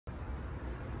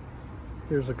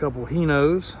Here's a couple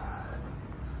Hinos.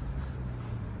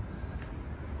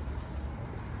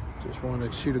 Just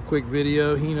wanted to shoot a quick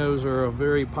video. Hinos are a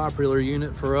very popular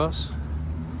unit for us.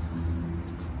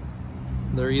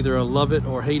 They're either a love it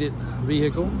or hate it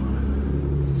vehicle.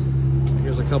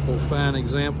 Here's a couple fine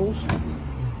examples.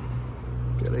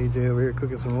 Got AJ over here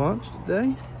cooking some lunch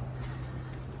today.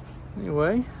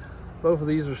 Anyway, both of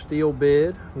these are steel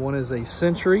bed. One is a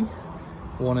Century,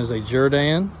 one is a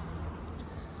Jerrdan.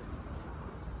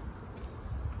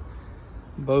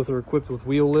 Both are equipped with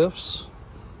wheel lifts,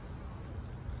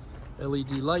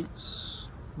 LED lights,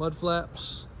 mud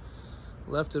flaps,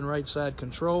 left and right side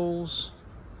controls,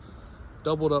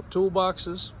 doubled up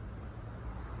toolboxes,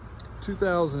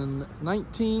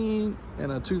 2019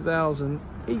 and a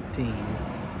 2018.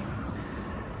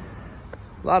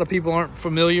 A lot of people aren't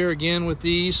familiar again with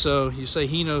these, so you say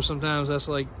Hino, sometimes that's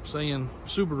like saying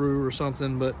Subaru or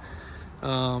something, but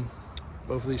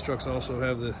both of these trucks also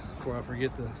have the, before I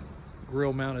forget, the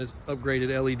grill mounted upgraded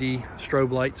LED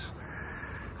strobe lights.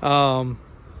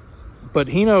 But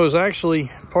Hino is actually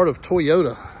part of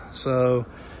Toyota, so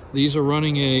these are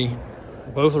running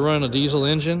both are running a diesel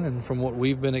engine, and from what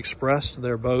we've been expressed,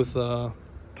 they're both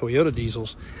Toyota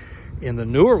diesels. In the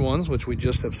newer ones, which we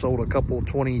just have sold a couple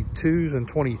 22s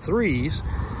and 23s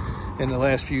in the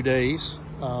last few days,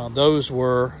 those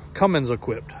were Cummins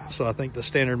equipped. So I think the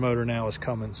standard motor now is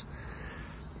Cummins.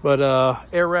 But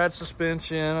air ride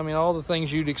suspension, I mean, all the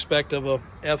things you'd expect of a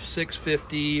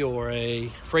F650 or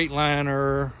a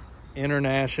Freightliner,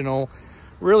 International.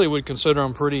 Really would consider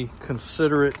them pretty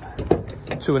considerate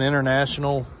to an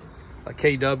International, a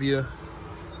KW,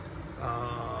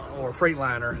 or a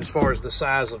Freightliner as far as the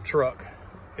size of truck,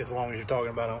 as long as you're talking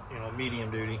about a, you know,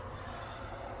 medium duty.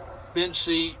 Bench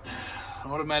seat,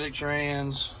 automatic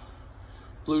trans,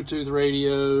 Bluetooth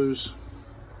radios,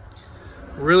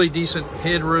 really decent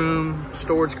headroom,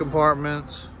 storage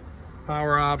compartments,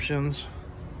 power options.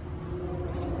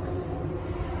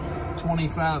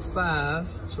 25.5,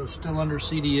 so still under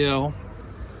CDL.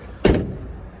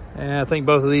 And I think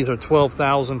both of these are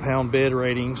 12,000 pound bed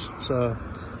ratings. So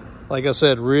like I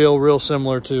said, real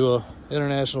similar to a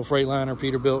International Freightliner,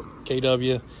 Peterbilt,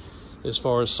 KW, as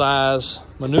far as size.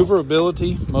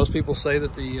 Maneuverability, most people say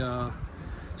that the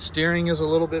steering is a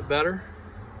little bit better.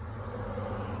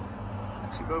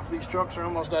 Actually, both of these trucks are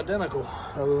almost identical,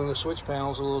 other than the switch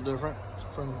panel's a little different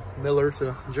from Miller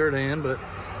to Jerrdan, but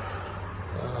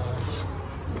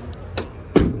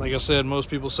like I said, most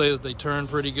people say that they turn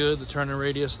pretty good, the turning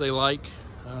radius they like.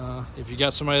 If you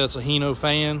got somebody that's a Hino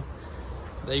fan,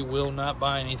 they will not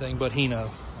buy anything but Hino.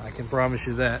 I can promise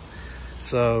you that.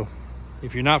 So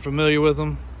if you're not familiar with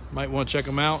them, might want to check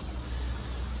them out.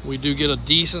 We do get a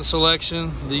decent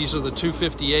selection. These are the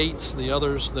 258s. The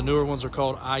others, the newer ones, are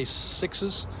called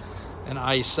i6s and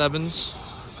i7s.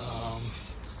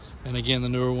 And again, the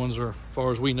newer ones are, as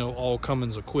far as we know, all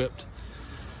Cummins equipped.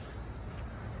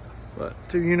 But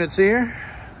 2 units here,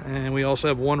 and we also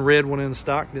have one red one in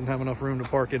stock. Didn't have enough room to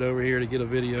park it over here to get a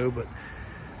video, but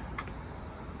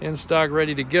in stock,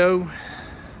 ready to go.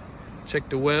 Check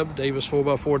the web,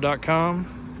 davis4x4.com.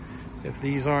 If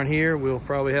these aren't here, we'll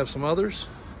probably have some others.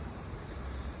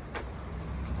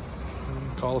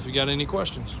 And call if you got any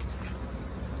questions.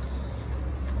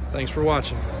 Thanks for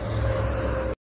watching.